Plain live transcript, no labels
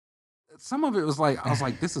some of it was like, I was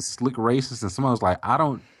like, this is slick racist, and someone was like, I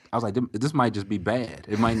was like, this might just be bad.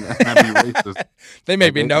 It might not be racist. They may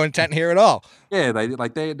be no intent here at all. Yeah,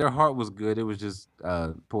 their heart was good. It was just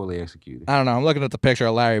poorly executed. I don't know. I'm looking at the picture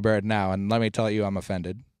of Larry Bird now, and let me tell you, I'm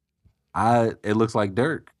offended. It looks like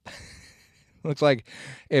Dirk. Looks like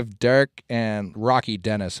if Dirk and Rocky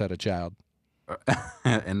Dennis had a child.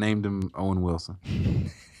 And named him Owen Wilson.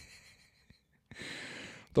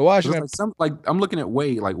 The Washington. I'm looking at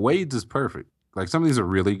Wade. Like Wade's is perfect. Like some of these are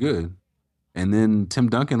really good. And then Tim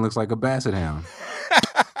Duncan looks like a basset hound.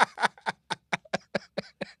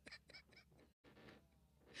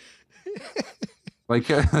 Like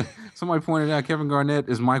somebody pointed out, Kevin Garnett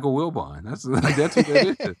is Michael Wilbon. That's who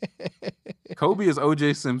that is. Kobe is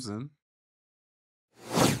O.J. Simpson.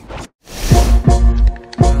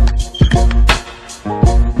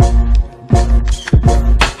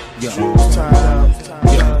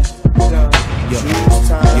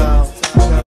 Time.